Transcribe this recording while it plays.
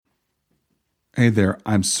Hey there,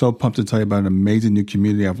 I'm so pumped to tell you about an amazing new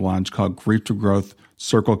community I've launched called Grief to Growth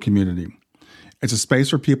Circle Community. It's a space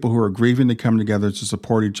for people who are grieving to come together to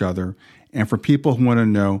support each other, and for people who want to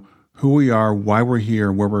know who we are, why we're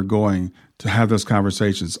here, where we're going, to have those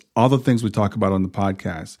conversations, all the things we talk about on the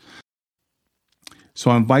podcast. So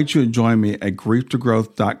I invite you to join me at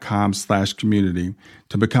grieftogrowth.com/community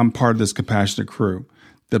to become part of this compassionate crew.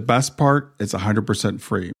 The best part, it's 100%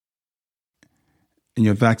 free. And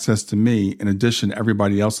you have access to me in addition to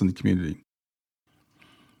everybody else in the community.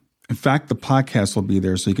 In fact, the podcast will be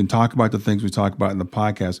there so you can talk about the things we talk about in the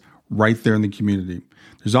podcast right there in the community.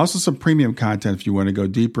 There's also some premium content if you want to go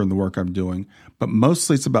deeper in the work I'm doing, but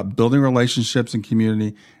mostly it's about building relationships and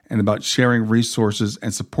community and about sharing resources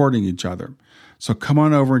and supporting each other. So come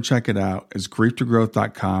on over and check it out. It's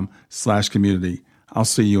grieftogrowth.com/community. I'll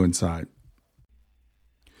see you inside.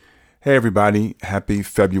 Hey everybody, happy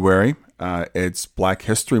February. It's Black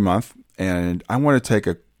History Month, and I want to take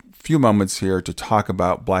a few moments here to talk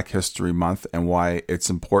about Black History Month and why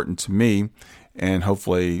it's important to me, and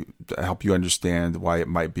hopefully help you understand why it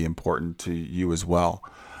might be important to you as well.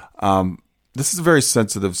 This is a very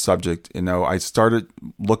sensitive subject. You know, I started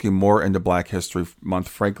looking more into Black History Month,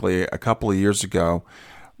 frankly, a couple of years ago.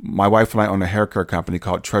 My wife and I own a hair care company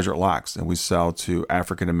called Treasured Locks, and we sell to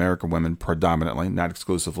African American women predominantly, not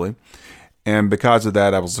exclusively. And because of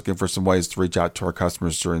that, I was looking for some ways to reach out to our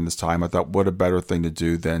customers during this time. I thought, what a better thing to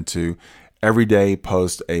do than to every day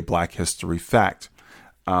post a Black history fact.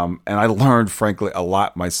 And I learned, frankly, a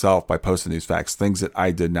lot myself by posting these facts, things that I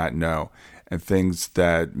did not know and things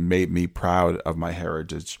that made me proud of my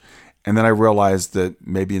heritage. And then I realized that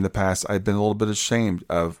maybe in the past I'd been a little bit ashamed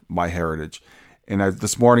of my heritage. And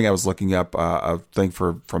this morning I was looking up a thing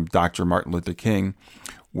from Dr. Martin Luther King,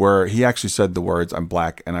 where he actually said the words, "I'm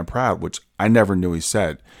Black and I'm proud," which I never knew he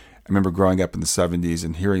said. I remember growing up in the 70s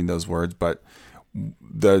and hearing those words, but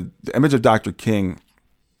the image of Dr. King,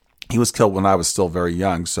 he was killed when I was still very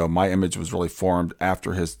young, so my image was really formed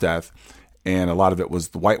after his death, and a lot of it was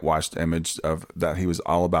the whitewashed image of that he was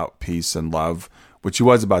all about peace and love, which he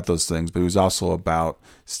was about those things, but he was also about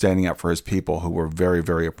standing up for his people who were very,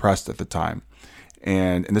 very oppressed at the time.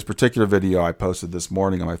 And in this particular video I posted this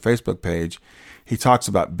morning on my Facebook page, he talks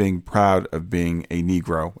about being proud of being a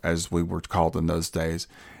Negro, as we were called in those days,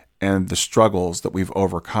 and the struggles that we've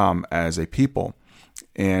overcome as a people.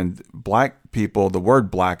 And Black people, the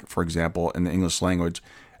word Black, for example, in the English language,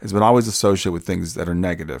 has been always associated with things that are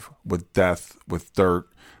negative, with death, with dirt,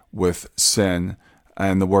 with sin.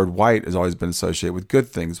 And the word white has always been associated with good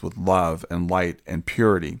things, with love and light and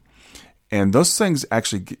purity. And those things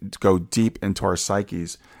actually go deep into our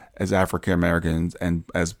psyches as African Americans and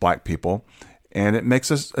as Black people, and it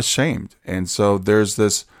makes us ashamed. And so there's a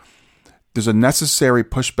necessary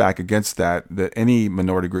pushback against that any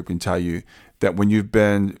minority group can tell you, that when you've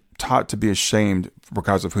been taught to be ashamed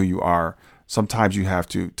because of who you are, sometimes you have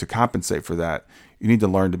to compensate for that. You need to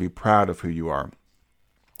learn to be proud of who you are.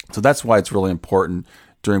 So that's why it's really important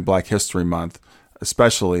during Black History Month,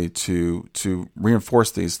 especially to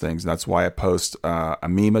reinforce these things. And that's why I post a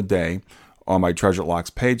meme a day on my Treasured Locks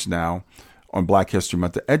page now on Black History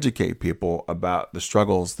Month to educate people about the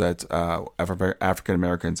struggles that African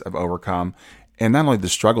Americans have overcome, and not only the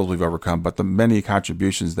struggles we've overcome, but the many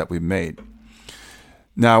contributions that we've made.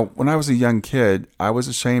 Now, when I was a young kid, I was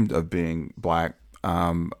ashamed of being Black.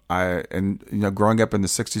 Growing up in the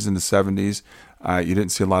 60s and the 70s, you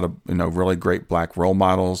didn't see a lot of really great Black role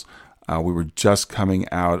models. We were just coming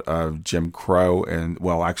out of Jim Crow, and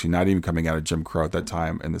well, actually not even coming out of Jim Crow at that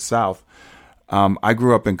time in the South. I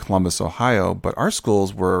grew up in Columbus, Ohio, but our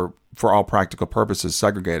schools were, for all practical purposes,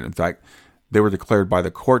 segregated. In fact, they were declared by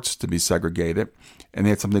the courts to be segregated, and they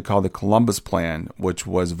had something called the Columbus Plan, which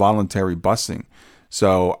was voluntary busing.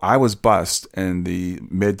 So I was bused in the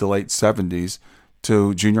mid to late 70s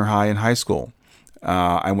to junior high and high school.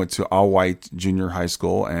 I went to all-white junior high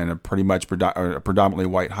school and a predominantly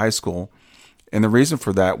white high school. And the reason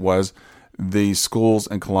for that was the schools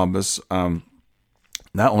in Columbus,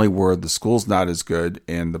 not only were the schools not as good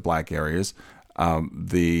in the Black areas,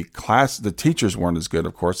 the teachers weren't as good,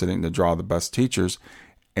 of course. They didn't draw the best teachers.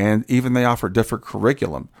 And even they offered different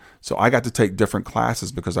curriculum. So I got to take different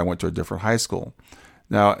classes because I went to a different high school.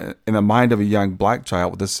 Now, in the mind of a young Black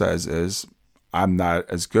child, what this says is, I'm not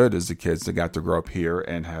as good as the kids that got to grow up here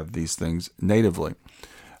and have these things natively.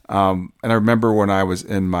 And I remember when I was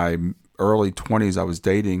in my early 20s, I was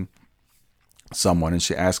dating someone, and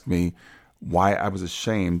she asked me why I was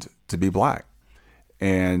ashamed to be Black.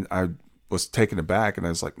 And I was taken aback, and I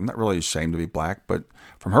was like, I'm not really ashamed to be Black. But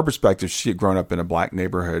from her perspective, she had grown up in a Black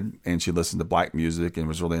neighborhood, and she listened to Black music and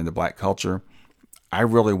was really into Black culture. I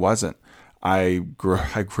really wasn't. I grew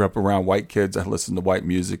up around white kids. I listened to white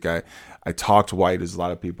music. I talked white, as a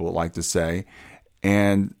lot of people would like to say.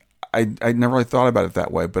 And I never really thought about it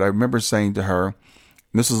that way. But I remember saying to her,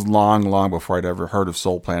 and this is long, long before I'd ever heard of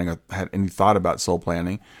soul planning or had any thought about soul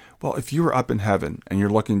planning. Well, if you were up in heaven and you're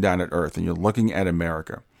looking down at earth and you're looking at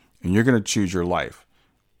America and you're going to choose your life,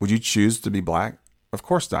 would you choose to be black? Of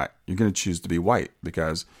course not. You're going to choose to be white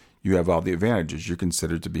because you have all the advantages. You're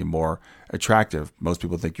considered to be more attractive. Most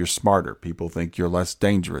people think you're smarter. People think you're less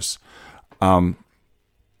dangerous.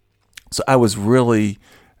 So I was really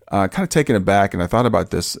kind of taken aback, and I thought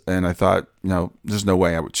about this, and I thought, there's no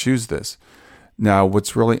way I would choose this. Now,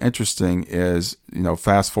 what's really interesting is,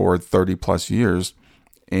 fast forward 30 plus years,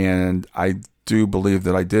 and I do believe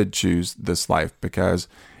that I did choose this life because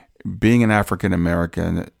being an African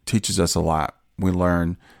American teaches us a lot. We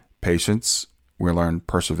learn patience, we learn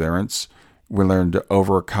perseverance, we learn to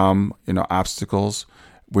overcome, obstacles,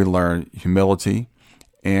 we learn humility.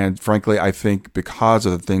 And frankly, I think because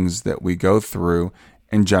of the things that we go through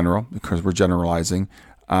in general, because we're generalizing,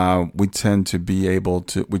 we tend to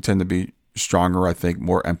be stronger, I think,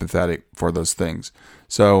 more empathetic for those things.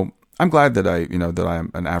 So I'm glad that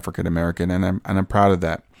I'm an African American, and I'm proud of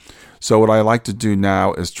that. So what I like to do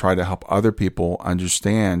now is try to help other people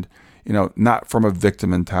understand, not from a victim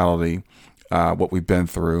mentality, what we've been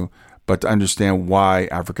through, but to understand why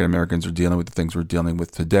African Americans are dealing with the things we're dealing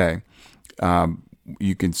with today.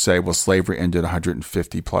 You can say, well, slavery ended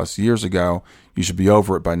 150 plus years ago. You should be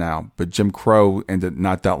over it by now. But Jim Crow ended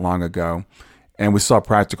not that long ago. And we saw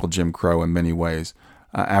practical Jim Crow in many ways.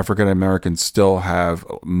 African Americans still have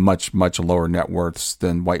much, much lower net worths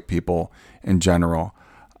than white people in general.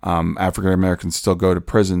 African Americans still go to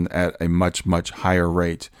prison at a much, much higher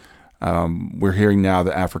rate. We're hearing now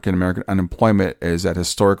that African American unemployment is at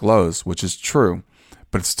historic lows, which is true,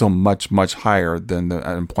 but it's still much, much higher than the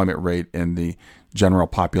unemployment rate in the general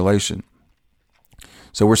population.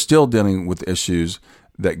 So we're still dealing with issues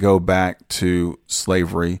that go back to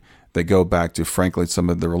slavery, that go back to, frankly, some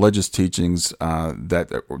of the religious teachings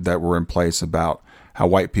that were in place about how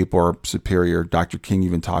white people are superior. Dr. King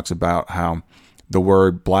even talks about how the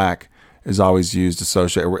word black is always used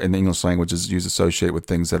associated in the English language, is used associated with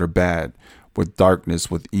things that are bad, with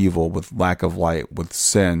darkness, with evil, with lack of light, with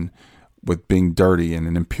sin, with being dirty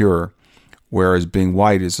and impure, whereas being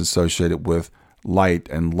white is associated with light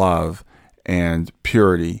and love and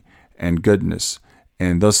purity and goodness.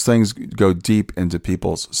 And those things go deep into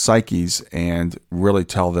people's psyches and really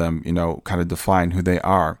tell them, kind of define who they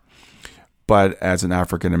are. But as an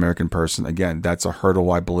African American person, again, that's a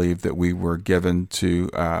hurdle I believe that we were given to,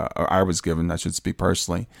 or I was given, I should speak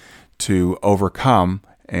personally, to overcome.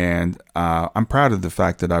 And I'm proud of the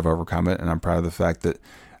fact that I've overcome it. And I'm proud of the fact that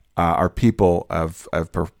our people have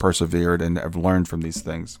persevered and have learned from these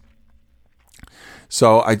things.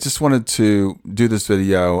 So I just wanted to do this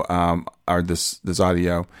video, or this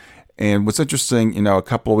audio. And what's interesting, a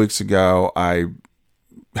couple of weeks ago, I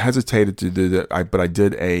hesitated to do that, but I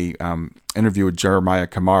did a interview with Jeremiah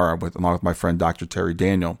Kamara along with my friend Dr. Terry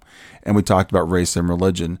Daniel, and we talked about race and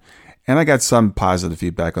religion. And I got some positive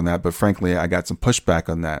feedback on that, but frankly, I got some pushback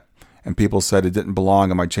on that. And people said it didn't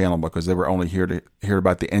belong on my channel because they were only here to hear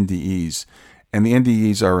about the NDEs. And the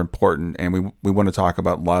NDEs are important, and we want to talk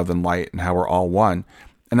about love and light and how we're all one.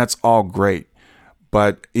 And that's all great.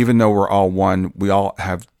 But even though we're all one, we all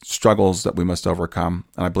have struggles that we must overcome.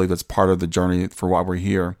 And I believe that's part of the journey for why we're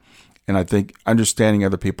here. And I think understanding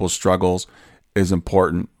other people's struggles is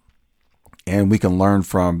important. And we can learn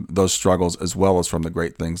from those struggles as well as from the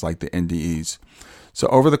great things like the NDEs. So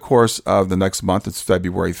over the course of the next month, it's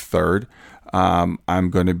February 3rd, I'm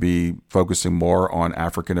going to be focusing more on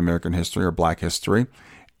African American history or Black history.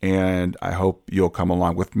 And I hope you'll come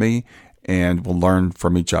along with me and we'll learn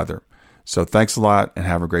from each other. So thanks a lot and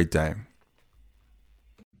have a great day.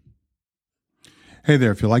 Hey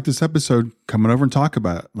there, if you like this episode, come on over and talk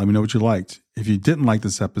about it. Let me know what you liked. If you didn't like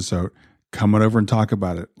this episode, come on over and talk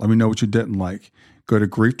about it. Let me know what you didn't like. Go to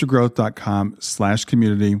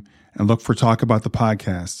grieftogrowth.com/community and look for Talk About the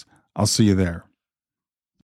Podcast. I'll see you there.